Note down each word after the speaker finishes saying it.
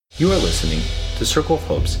You are listening to Circle of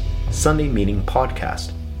Hope's Sunday Meeting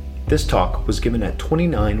Podcast. This talk was given at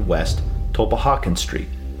 29 West Tulpehocken Street.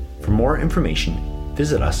 For more information,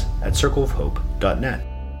 visit us at circleofhope.net.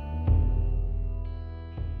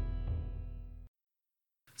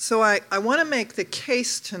 So I want to make the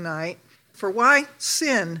case tonight for why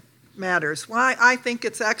sin matters, why I think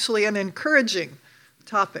it's actually an encouraging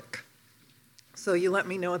topic. So you let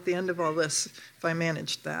me know at the end of all this if I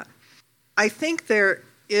managed that. I think there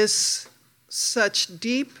is such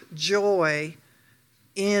deep joy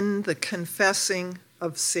in the confessing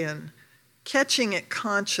of sin, catching it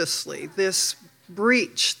consciously, this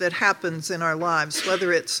breach that happens in our lives,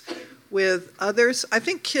 whether it's with others. I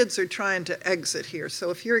think kids are trying to exit here.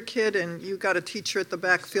 So if you're a kid and you got a teacher at the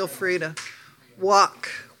back, feel free to walk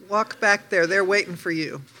back there. They're waiting for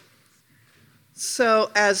you. So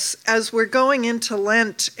as we're going into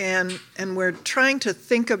Lent and we're trying to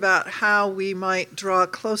think about how we might draw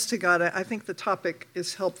close to God, I think the topic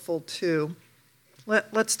is helpful too.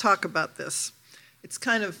 Let's talk about this. It's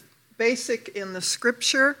kind of basic in the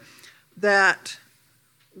scripture that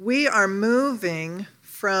we are moving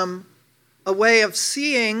from a way of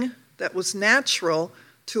seeing that was natural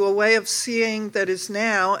to a way of seeing that is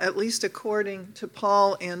now, at least according to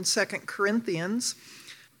Paul in 2 Corinthians,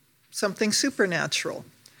 something supernatural.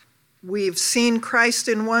 We've seen Christ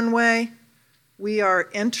in one way. We are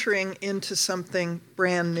entering into something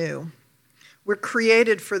brand new. We're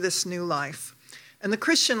created for this new life. And the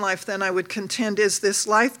Christian life, then, I would contend, is this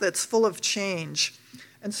life that's full of change.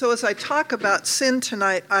 And so as I talk about sin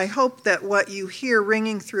tonight, I hope that what you hear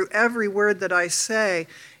ringing through every word that I say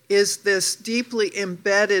is this deeply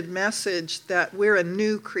embedded message that we're a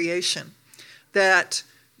new creation, that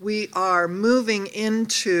we are moving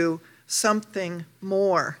into something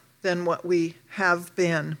more than what we have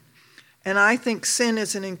been. And I think sin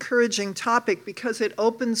is an encouraging topic because it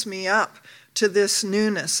opens me up to this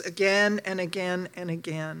newness again and again and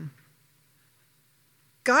again.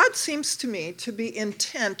 God seems to me to be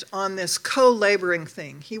intent on this co-laboring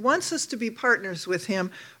thing. He wants us to be partners with him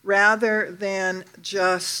rather than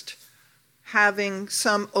just having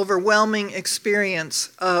some overwhelming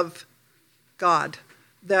experience of God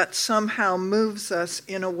that somehow moves us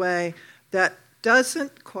in a way that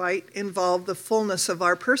doesn't quite involve the fullness of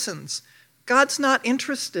our persons. God's not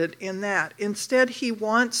interested in that. Instead, he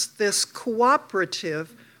wants this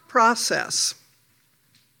cooperative process.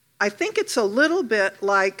 I think it's a little bit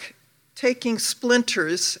like taking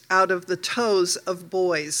splinters out of the toes of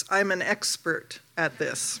boys. I'm an expert at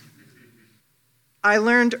this. I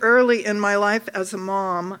learned early in my life as a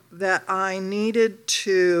mom that I needed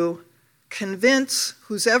to convince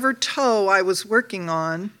whosever toe I was working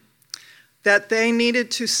on that they needed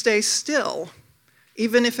to stay still,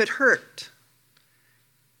 even if it hurt.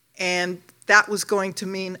 And that was going to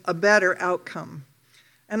mean a better outcome.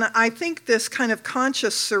 And I think this kind of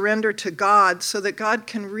conscious surrender to God so that God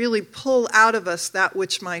can really pull out of us that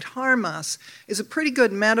which might harm us is a pretty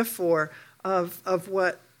good metaphor of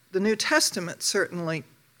what the New Testament certainly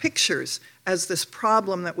pictures as this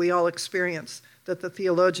problem that we all experience that the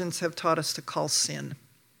theologians have taught us to call sin.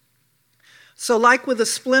 So like with a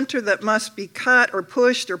splinter that must be cut or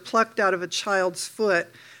pushed or plucked out of a child's foot,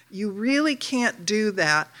 you really can't do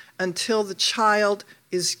that until the child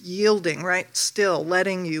is yielding, right? Still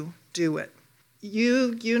letting you do it.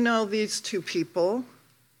 You know these two people.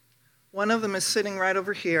 One of them is sitting right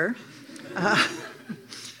over here.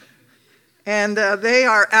 And they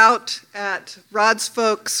are out at Rod's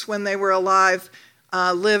folks when they were alive,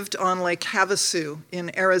 lived on Lake Havasu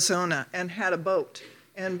in Arizona and had a boat.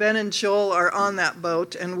 And Ben and Joel are on that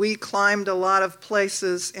boat, and we climbed a lot of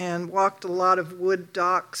places and walked a lot of wood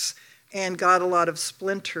docks and got a lot of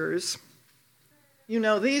splinters. You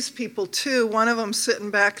know these people too. One of them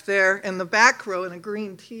sitting back there in the back row in a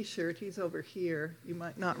green t-shirt. He's over here. You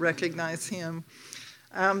might not recognize him.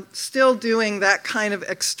 Still doing that kind of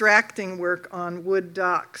extracting work on wood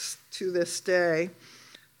docks to this day.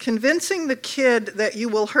 Convincing the kid that you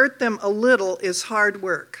will hurt them a little is hard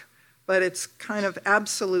work, but it's kind of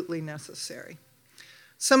absolutely necessary.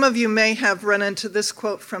 Some of you may have run into this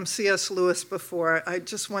quote from C.S. Lewis before. I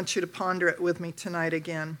just want you to ponder it with me tonight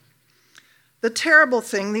again. The terrible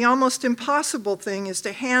thing, the almost impossible thing, is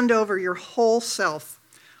to hand over your whole self,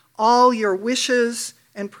 all your wishes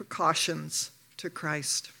and precautions to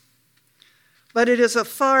Christ. But it is a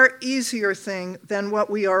far easier thing than what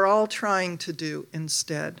we are all trying to do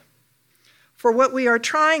instead. For what we are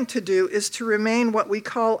trying to do is to remain what we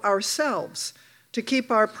call ourselves, to keep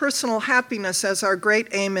our personal happiness as our great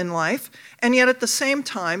aim in life, and yet at the same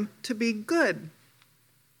time to be good.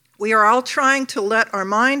 We are all trying to let our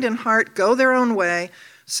mind and heart go their own way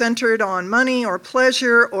centered on money or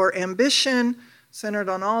pleasure or ambition, centered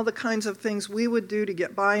on all the kinds of things we would do to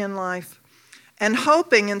get by in life, and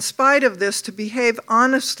hoping, in spite of this, to behave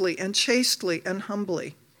honestly and chastely and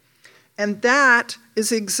humbly. And that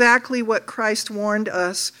is exactly what Christ warned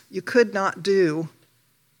us you could not do.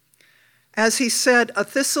 As he said, a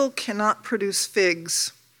thistle cannot produce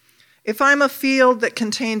figs. If I'm a field that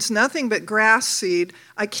contains nothing but grass seed,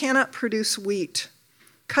 I cannot produce wheat.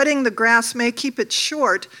 Cutting the grass may keep it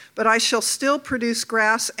short, but I shall still produce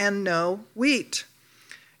grass and no wheat.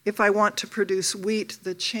 If I want to produce wheat,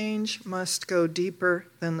 the change must go deeper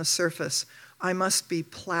than the surface. I must be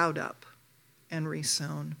plowed up and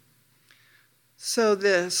resown. So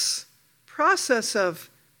this process of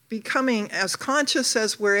becoming as conscious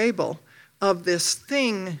as we're able of this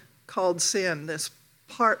thing called sin, this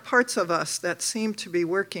parts of us that seem to be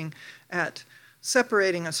working at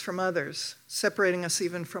separating us from others, separating us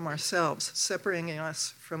even from ourselves, separating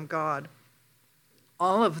us from God.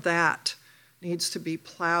 All of that needs to be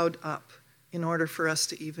plowed up in order for us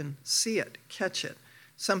to even see it, catch it.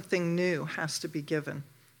 Something new has to be given.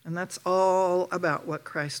 And that's all about what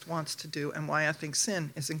Christ wants to do and why I think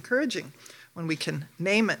sin is encouraging when we can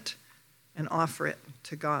name it and offer it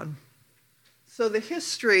to God. So the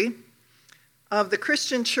history of the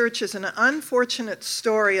Christian church is an unfortunate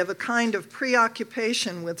story of a kind of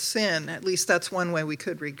preoccupation with sin. At least that's one way we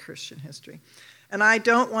could read Christian history. And I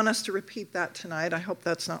don't want us to repeat that tonight. I hope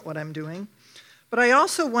that's not what I'm doing. But I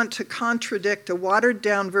also want to contradict a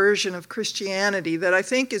watered-down version of Christianity that I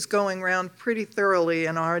think is going around pretty thoroughly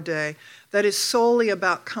in our day, that is solely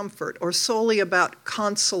about comfort or solely about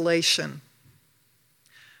consolation.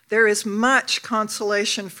 There is much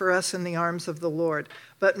consolation for us in the arms of the Lord,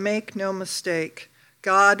 but make no mistake,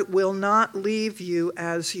 God will not leave you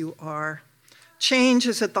as you are. Change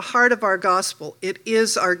is at the heart of our gospel. It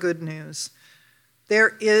is our good news.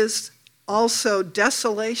 There is also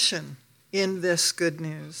desolation in this good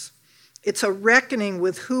news. It's a reckoning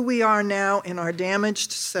with who we are now in our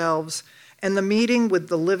damaged selves and the meeting with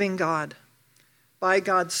the living God, by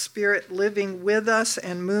God's Spirit living with us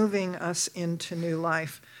and moving us into new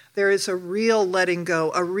life. There is a real letting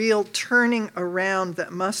go, a real turning around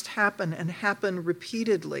that must happen and happen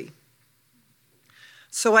repeatedly.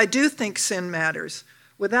 So I do think sin matters.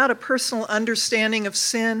 Without a personal understanding of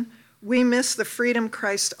sin, we miss the freedom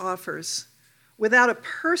Christ offers. Without a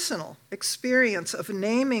personal experience of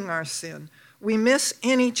naming our sin, we miss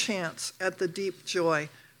any chance at the deep joy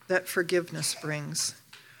that forgiveness brings.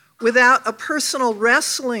 Without a personal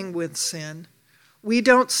wrestling with sin, we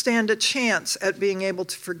don't stand a chance at being able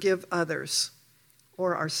to forgive others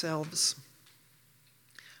or ourselves.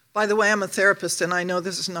 By the way, I'm a therapist, and I know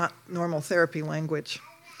this is not normal therapy language,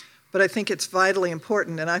 but I think it's vitally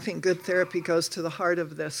important, and I think good therapy goes to the heart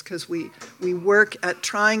of this because we work at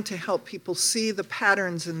trying to help people see the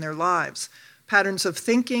patterns in their lives, patterns of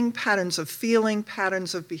thinking, patterns of feeling,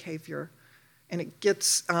 patterns of behavior, and it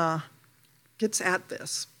gets at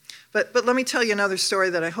this. But let me tell you another story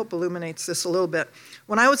that I hope illuminates this a little bit.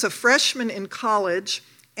 When I was a freshman in college,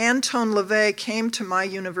 Anton LaVey came to my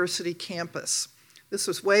university campus. This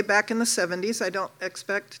was way back in the 70s. I don't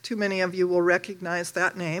expect too many of you will recognize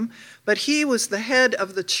that name. But he was the head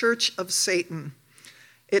of the Church of Satan.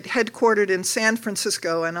 It headquartered in San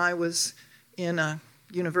Francisco, and I was in a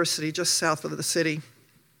university just south of the city.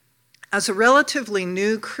 As a relatively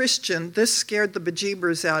new Christian, this scared the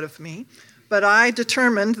bejeebers out of me. But I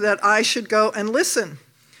determined that I should go and listen.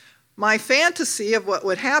 My fantasy of what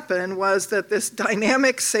would happen was that this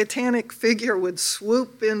dynamic satanic figure would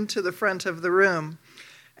swoop into the front of the room.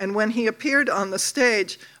 And when he appeared on the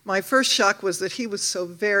stage, my first shock was that he was so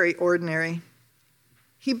very ordinary.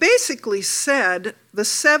 He basically said the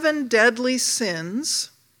 7 deadly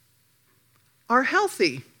sins are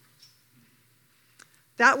healthy.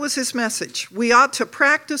 That was his message. We ought to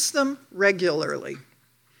practice them regularly.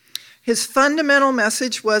 His fundamental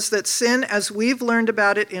message was that sin, as we've learned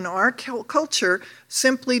about it in our culture,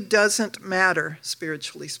 simply doesn't matter,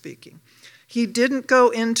 spiritually speaking. He didn't go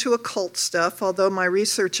into occult stuff, although my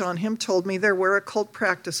research on him told me there were occult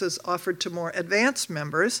practices offered to more advanced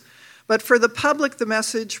members. But for the public, the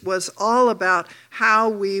message was all about how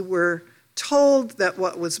we were told that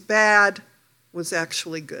what was bad was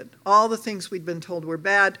actually good. All the things we'd been told were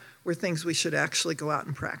bad were things we should actually go out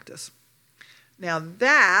and practice. Now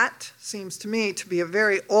that seems to me to be a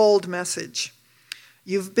very old message.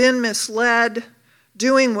 You've been misled.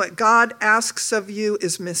 Doing what God asks of you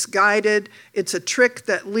is misguided. It's a trick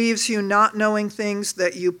that leaves you not knowing things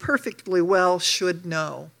that you perfectly well should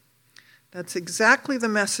know. That's exactly the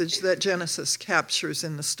message that Genesis captures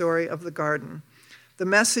in the story of the garden. The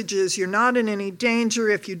message is you're not in any danger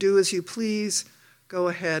if you do as you please. Go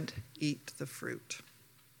ahead, eat the fruit.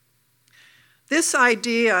 This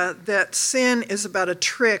idea that sin is about a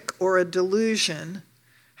trick or a delusion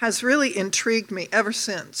has really intrigued me ever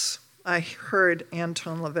since I heard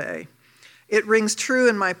Anton LaVey. It rings true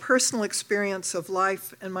in my personal experience of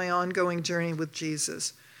life and my ongoing journey with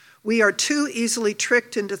Jesus. We are too easily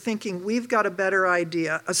tricked into thinking we've got a better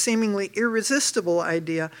idea, a seemingly irresistible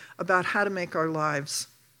idea about how to make our lives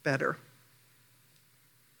better.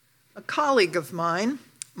 A colleague of mine,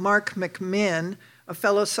 Mark McMinn, a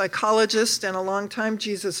fellow psychologist and a longtime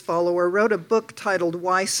Jesus follower, wrote a book titled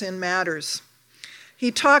Why Sin Matters.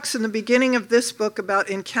 He talks in the beginning of this book about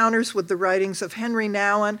encounters with the writings of Henry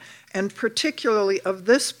Nouwen, and particularly of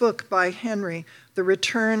this book by Henry, The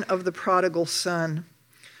Return of the Prodigal Son.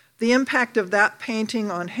 The impact of that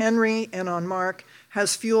painting on Henry and on Mark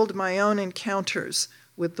has fueled my own encounters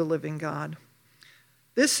with the living God.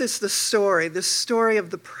 This is the story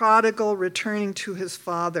of the prodigal returning to his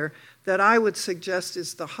father, that I would suggest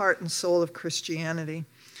is the heart and soul of Christianity.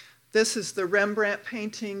 This is the Rembrandt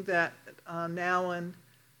painting that Nouwen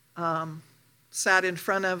sat in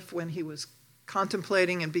front of when he was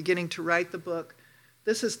contemplating and beginning to write the book.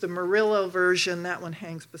 This is the Murillo version. That one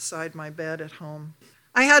hangs beside my bed at home.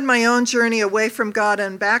 I had my own journey away from God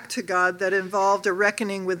and back to God that involved a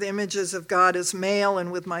reckoning with images of God as male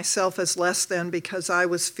and with myself as less than because I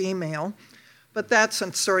was female. But that's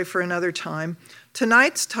a story for another time.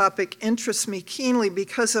 Tonight's topic interests me keenly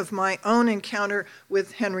because of my own encounter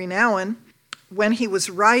with Henry Nouwen when he was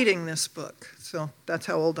writing this book. So that's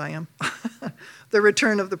how old I am. The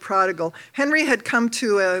Return of the Prodigal. Henry had come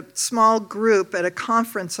to a small group at a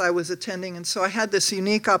conference I was attending, and so I had this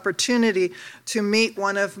unique opportunity to meet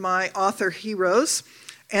one of my author heroes.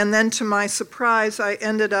 And then to my surprise, I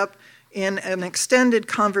ended up in an extended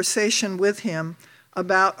conversation with him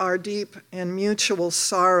about our deep and mutual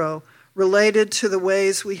sorrow related to the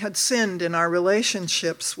ways we had sinned in our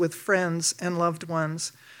relationships with friends and loved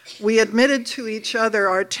ones. We admitted to each other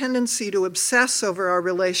our tendency to obsess over our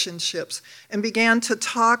relationships and began to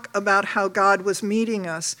talk about how God was meeting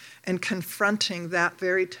us and confronting that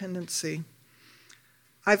very tendency.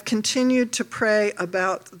 I've continued to pray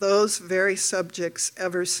about those very subjects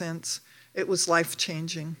ever since. It was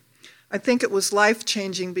life-changing. I think it was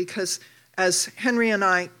life-changing because as Henry and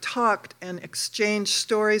I talked and exchanged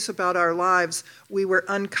stories about our lives, we were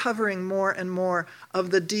uncovering more and more of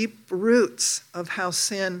the deep roots of how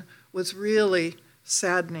sin was really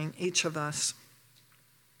saddening each of us.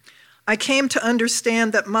 I came to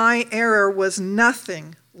understand that my error was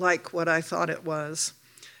nothing like what I thought it was.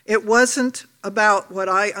 It wasn't about what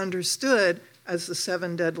I understood as the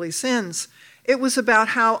 7 deadly sins. It was about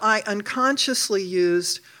how I unconsciously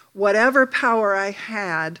used whatever power I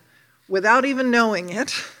had without even knowing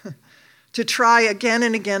it, to try again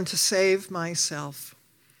and again to save myself,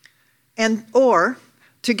 or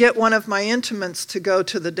to get one of my intimates to go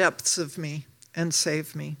to the depths of me and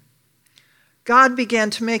save me. God began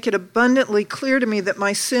to make it abundantly clear to me that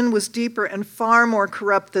my sin was deeper and far more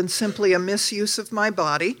corrupt than simply a misuse of my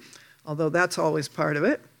body, although that's always part of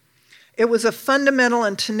it. It was a fundamental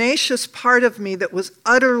and tenacious part of me that was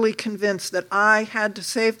utterly convinced that I had to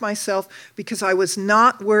save myself because I was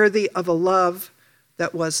not worthy of a love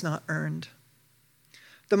that was not earned.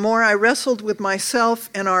 The more I wrestled with myself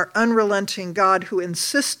and our unrelenting God who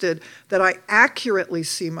insisted that I accurately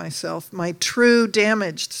see myself, my true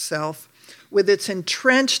damaged self, with its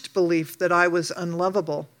entrenched belief that I was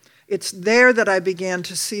unlovable, it's there that I began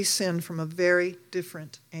to see sin from a very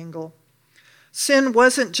different angle. Sin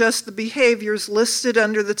wasn't just the behaviors listed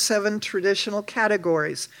under the 7 traditional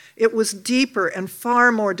categories. It was deeper and far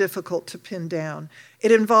more difficult to pin down.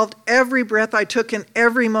 It involved every breath I took and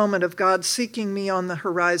every moment of God seeking me on the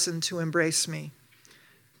horizon to embrace me.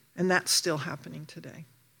 And that's still happening today.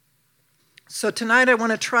 So tonight I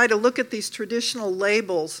want to try to look at these traditional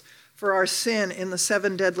labels for our sin in the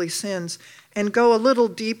 7 deadly sins and go a little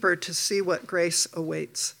deeper to see what grace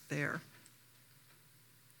awaits there.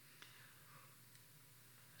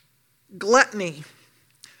 Gluttony.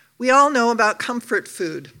 We all know about comfort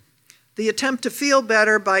food. The attempt to feel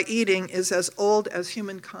better by eating is as old as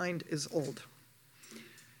humankind is old.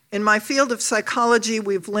 In my field of psychology,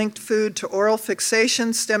 we've linked food to oral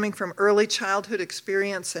fixation stemming from early childhood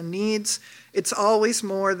experience and needs. It's always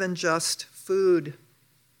more than just food.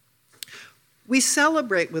 We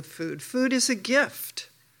celebrate with food. Food is a gift.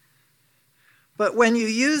 But when you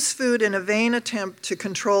use food in a vain attempt to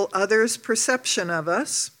control others' perception of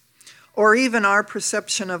us, or even our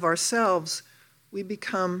perception of ourselves, we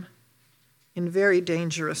become in very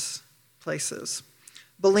dangerous places.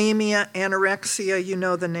 bulimia, anorexia, you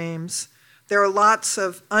know the names. There are lots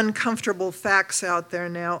of uncomfortable facts out there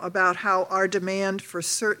now about how our demand for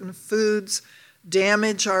certain foods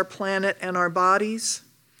damage our planet and our bodies.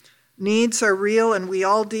 Needs are real and we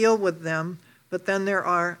all deal with them, but then there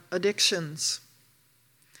are addictions.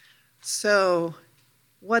 So,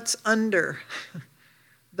 what's under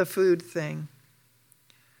the food thing?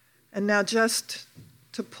 And now just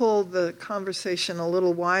to pull the conversation a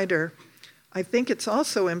little wider, I think it's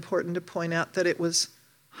also important to point out that it was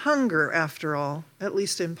hunger, after all, at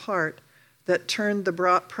least in part, that turned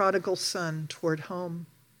the prodigal son toward home.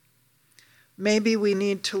 Maybe we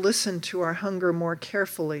need to listen to our hunger more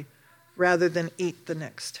carefully rather than eat the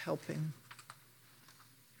next helping.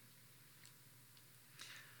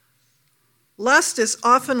 Lust is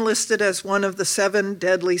often listed as one of the 7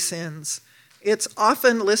 deadly sins. It's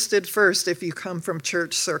often listed first if you come from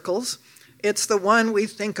church circles. It's the one we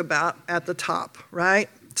think about at the top, right?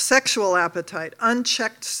 Sexual appetite,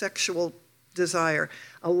 unchecked sexual desire,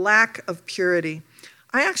 a lack of purity.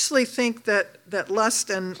 I actually think that lust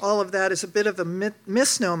and all of that is a bit of a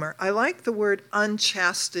misnomer. I like the word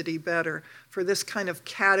unchastity better for this kind of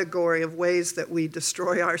category of ways that we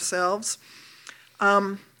destroy ourselves.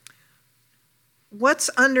 What's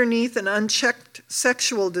underneath an unchecked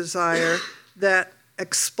sexual desire that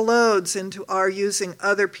explodes into our using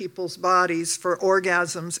other people's bodies for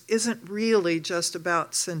orgasms isn't really just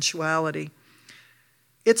about sensuality.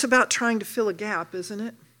 It's about trying to fill a gap, isn't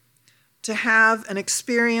it? To have an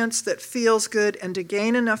experience that feels good and to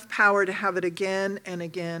gain enough power to have it again and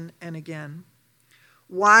again and again.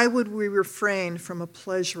 Why would we refrain from a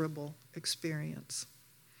pleasurable experience?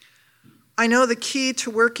 I know the key to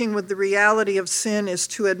working with the reality of sin is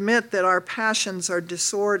to admit that our passions are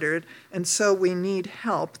disordered, and so we need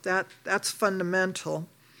help. That's fundamental.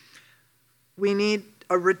 We need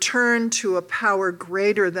a return to a power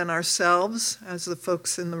greater than ourselves, as the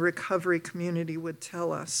folks in the recovery community would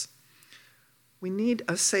tell us. We need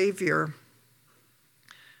a savior.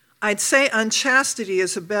 I'd say unchastity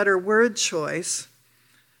is a better word choice.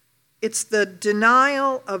 It's the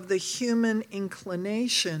denial of the human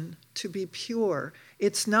inclination to be pure.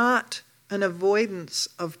 It's not an avoidance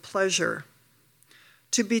of pleasure.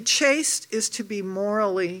 To be chaste is to be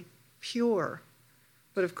morally pure.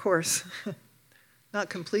 But of course, not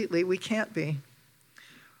completely, we can't be.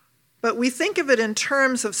 But we think of it in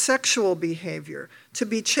terms of sexual behavior. To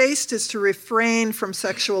be chaste is to refrain from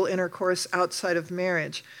sexual intercourse outside of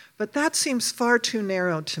marriage. But that seems far too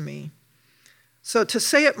narrow to me. So to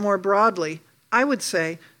say it more broadly, I would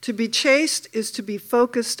say to be chaste is to be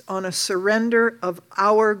focused on a surrender of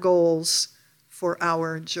our goals for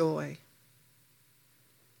our joy.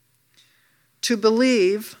 To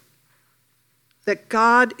believe that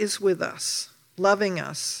God is with us, loving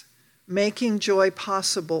us, making joy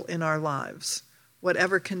possible in our lives,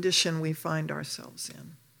 whatever condition we find ourselves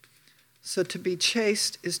in. So to be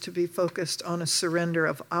chaste is to be focused on a surrender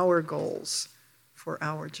of our goals for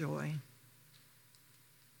our joy.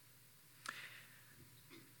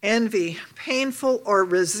 Envy, painful or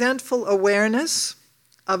resentful awareness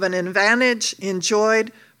of an advantage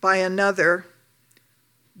enjoyed by another,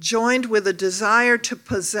 joined with a desire to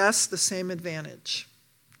possess the same advantage.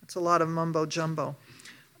 That's a lot of mumbo jumbo.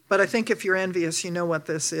 But I think if you're envious, you know what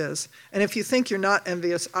this is. And if you think you're not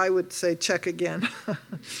envious, I would say check again.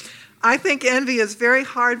 I think envy is very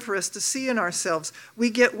hard for us to see in ourselves. We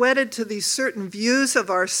get wedded to these certain views of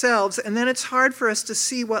ourselves, and then it's hard for us to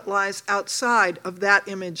see what lies outside of that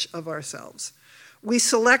image of ourselves. We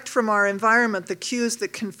select from our environment the cues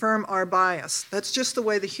that confirm our bias. That's just the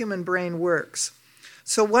way the human brain works.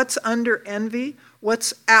 So what's under envy?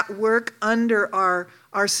 What's at work under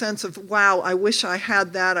our sense of, wow, I wish I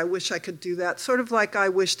had that, I wish I could do that. Sort of like I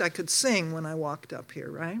wished I could sing when I walked up here,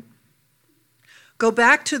 right? Go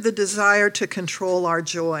back to the desire to control our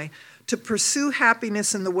joy, to pursue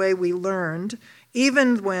happiness in the way we learned,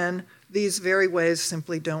 even when these very ways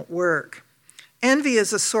simply don't work. Envy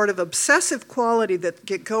is a sort of obsessive quality that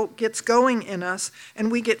gets going in us,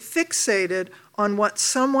 and we get fixated on what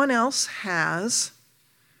someone else has,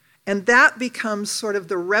 and that becomes sort of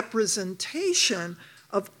the representation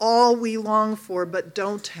of all we long for but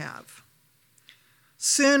don't have.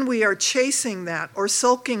 Soon we are chasing that, or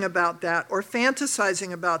sulking about that, or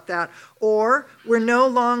fantasizing about that, or we're no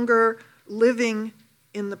longer living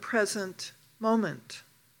in the present moment,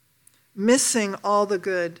 missing all the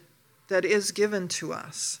good that is given to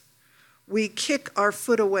us. We kick our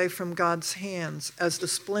foot away from God's hands as the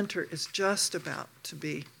splinter is just about to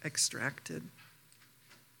be extracted.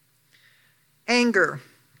 Anger.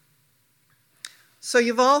 So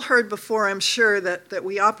you've all heard before, I'm sure, that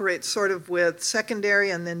we operate sort of with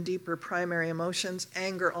secondary and then deeper primary emotions.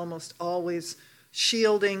 Anger almost always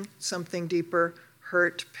shielding something deeper,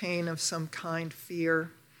 hurt, pain of some kind,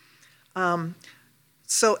 fear.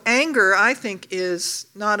 So anger, I think, is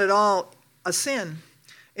not at all a sin.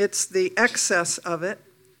 It's the excess of it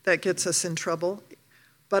that gets us in trouble.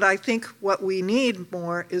 But I think what we need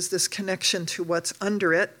more is this connection to what's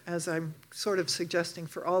under it, as I'm sort of suggesting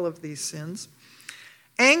for all of these sins.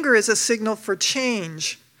 Anger is a signal for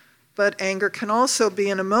change, but anger can also be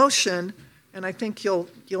an emotion, and I think you'll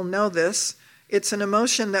know this. It's an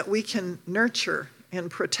emotion that we can nurture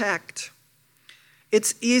and protect.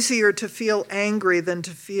 It's easier to feel angry than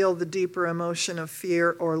to feel the deeper emotion of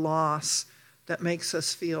fear or loss that makes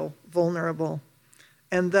us feel vulnerable,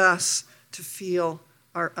 and thus to feel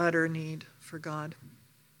our utter need for God.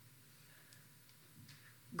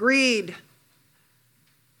 Greed,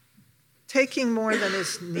 taking more than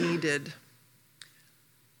is needed.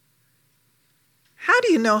 How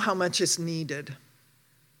do you know how much is needed?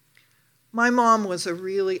 My mom was a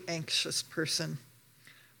really anxious person.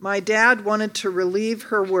 My dad wanted to relieve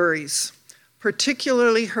her worries,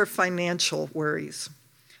 particularly her financial worries.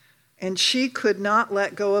 And she could not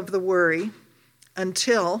let go of the worry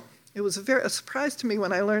until, it was a surprise to me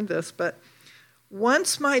when I learned this, but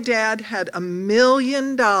once my dad had $1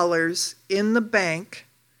 million in the bank,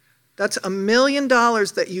 that's $1 million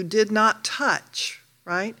that you did not touch,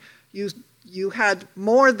 right? You had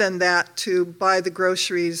more than that to buy the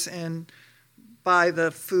groceries and buy the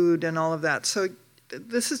food and all of that. So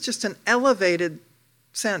this is just an elevated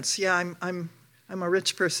sense. Yeah, I'm a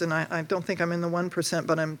rich person. I don't think I'm in the 1%,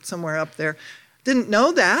 but I'm somewhere up there. Didn't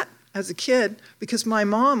know that as a kid because my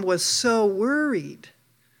mom was so worried.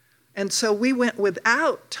 And so we went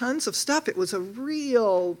without tons of stuff. It was a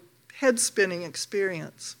real head-spinning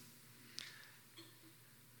experience.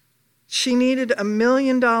 She needed $1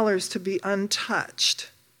 million to be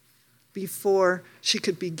untouched before she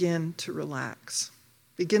could begin to relax,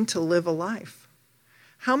 begin to live a life.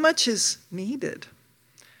 How much is needed?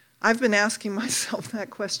 I've been asking myself that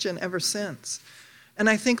question ever since. And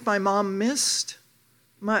I think my mom missed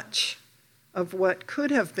much of what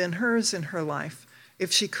could have been hers in her life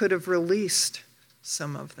if she could have released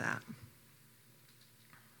some of that.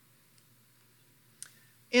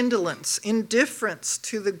 Indolence, indifference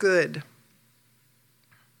to the good.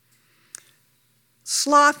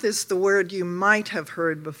 Sloth is the word you might have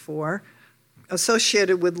heard before,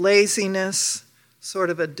 associated with laziness, sort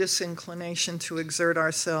of a disinclination to exert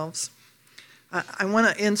ourselves. I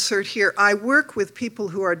want to insert here, I work with people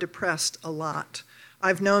who are depressed a lot.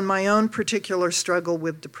 I've known my own particular struggle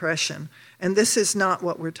with depression, and this is not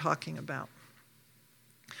what we're talking about.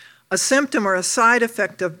 A symptom or a side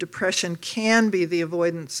effect of depression can be the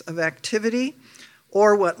avoidance of activity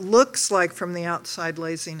or what looks like from the outside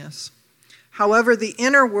laziness. However, the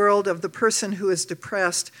inner world of the person who is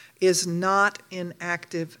depressed is not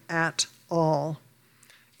inactive at all.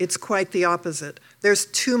 It's quite the opposite. There's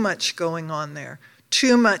too much going on there,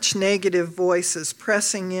 too much negative voices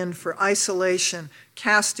pressing in for isolation,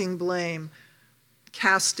 casting blame,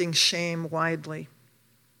 casting shame widely.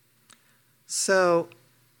 So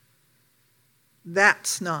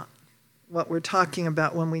that's not what we're talking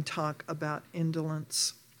about when we talk about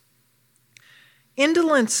indolence.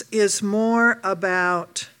 Indolence is more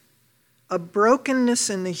about a brokenness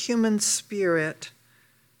in the human spirit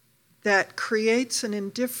that creates an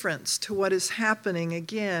indifference to what is happening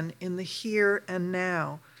again in the here and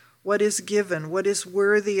now, what is given, what is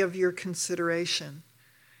worthy of your consideration.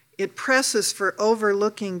 It presses for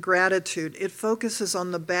overlooking gratitude. It focuses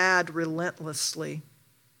on the bad relentlessly.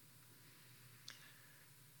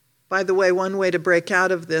 By the way, one way to break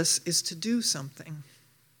out of this is to do something.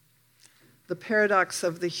 The paradox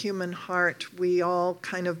of the human heart, we all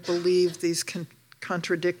kind of believe these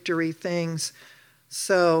contradictory things.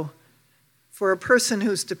 So for a person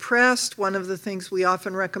who's depressed, one of the things we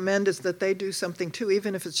often recommend is that they do something too,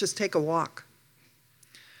 even if it's just take a walk.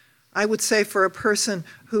 I would say for a person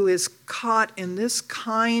who is caught in this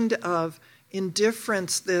kind of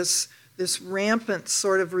indifference, this rampant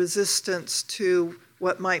sort of resistance to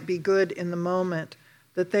what might be good in the moment,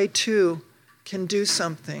 that they too can do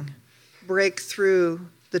something, break through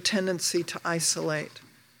the tendency to isolate.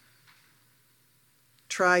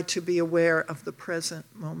 Try to be aware of the present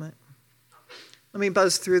moment. Let me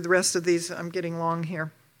buzz through the rest of these. I'm getting long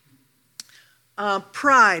here.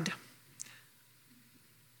 Pride.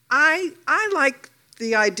 I like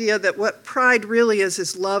the idea that what pride really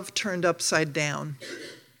is love turned upside down.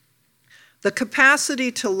 The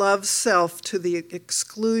capacity to love self to the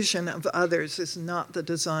exclusion of others is not the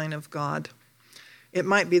design of God. It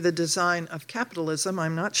might be the design of capitalism,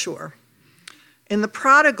 I'm not sure. In the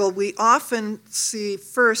prodigal, we often see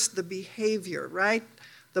first the behavior, right?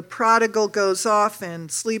 The prodigal goes off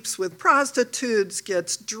and sleeps with prostitutes,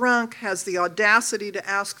 gets drunk, has the audacity to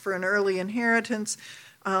ask for an early inheritance.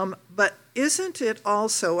 But isn't it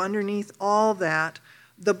also, underneath all that,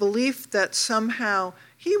 the belief that somehow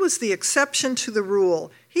he was the exception to the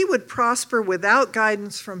rule? He would prosper without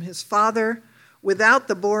guidance from his father, without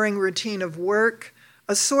the boring routine of work,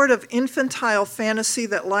 a sort of infantile fantasy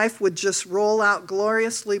that life would just roll out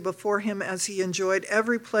gloriously before him as he enjoyed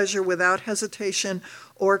every pleasure without hesitation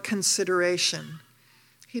or consideration.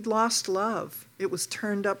 He'd lost love. It was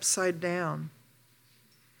turned upside down.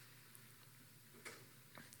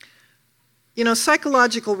 You know,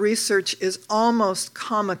 psychological research is almost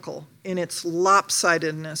comical in its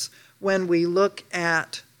lopsidedness when we look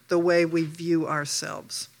at the way we view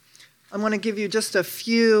ourselves. I want to give you just a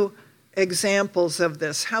few examples of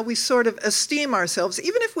this, how we sort of esteem ourselves.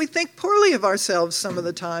 Even if we think poorly of ourselves some of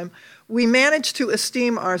the time, we manage to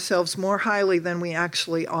esteem ourselves more highly than we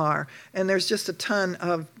actually are. And there's just a ton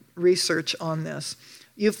of research on this.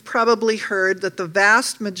 You've probably heard that the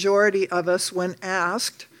vast majority of us, when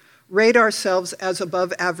asked, rate ourselves as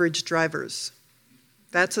above average drivers.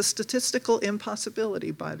 That's a statistical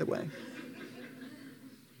impossibility, by the way.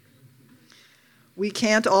 We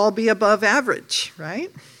can't all be above average,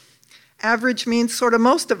 right? Average means sort of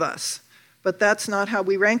most of us, but that's not how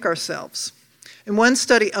we rank ourselves. In one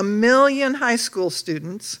study, 1 million high school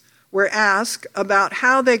students were asked about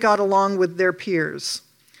how they got along with their peers.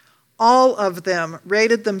 All of them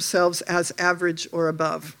rated themselves as average or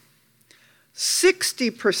above.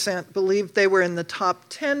 60% believed they were in the top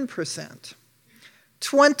 10%.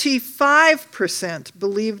 25%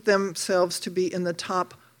 believed themselves to be in the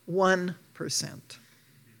top 1%.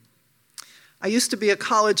 I used to be a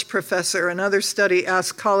college professor. Another study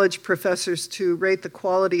asked college professors to rate the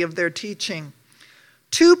quality of their teaching.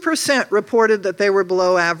 2% reported that they were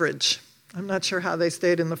below average. I'm not sure how they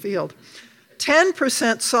stayed in the field.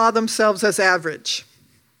 10% saw themselves as average.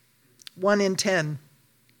 1 in 10.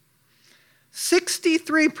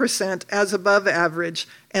 63% as above average,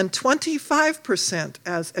 and 25%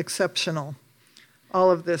 as exceptional.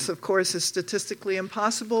 All of this, of course, is statistically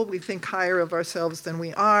impossible. We think higher of ourselves than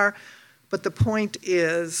we are. But the point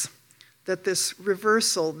is that this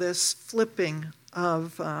reversal, this flipping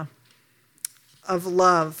of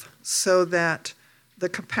love, so that the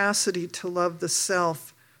capacity to love the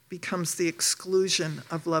self becomes the exclusion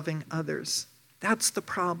of loving others. That's the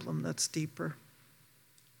problem that's deeper.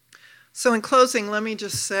 So in closing, let me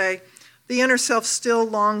just say, the inner self still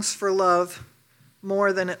longs for love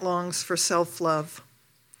more than it longs for self-love.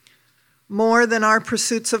 More than our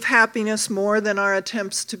pursuits of happiness, more than our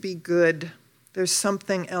attempts to be good. There's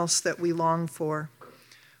something else that we long for.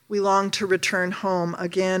 We long to return home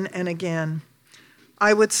again and again.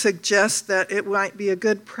 I would suggest that it might be a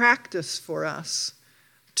good practice for us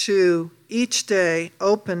to each day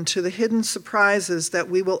open to the hidden surprises that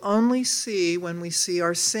we will only see when we see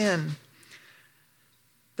our sin.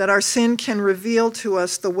 That our sin can reveal to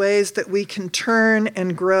us the ways that we can turn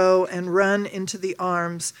and grow and run into the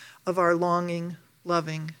arms of our longing,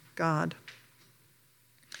 loving God.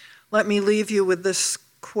 Let me leave you with this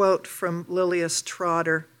quote from Lilias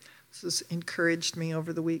Trotter. This has encouraged me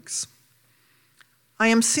over the weeks. I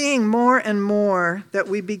am seeing more and more that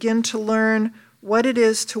we begin to learn what it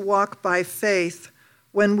is to walk by faith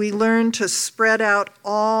when we learn to spread out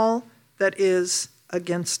all that is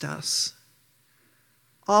against us.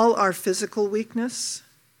 All our physical weakness,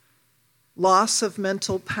 loss of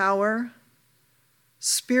mental power,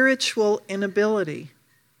 spiritual inability.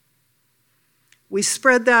 We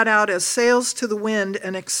spread that out as sails to the wind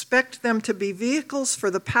and expect them to be vehicles for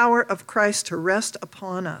the power of Christ to rest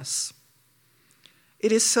upon us.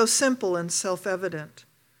 It is so simple and self-evident,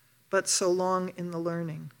 but so long in the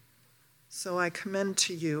learning. So I commend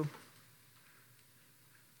to you,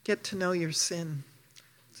 get to know your sin.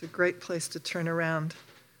 It's a great place to turn around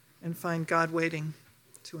and find God waiting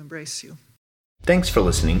to embrace you. Thanks for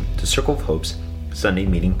listening to Circle of Hope's Sunday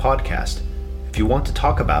Meeting Podcast. If you want to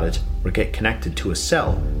talk about it or get connected to a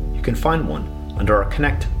cell, you can find one under our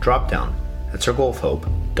Connect dropdown at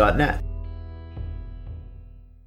circleofhope.net.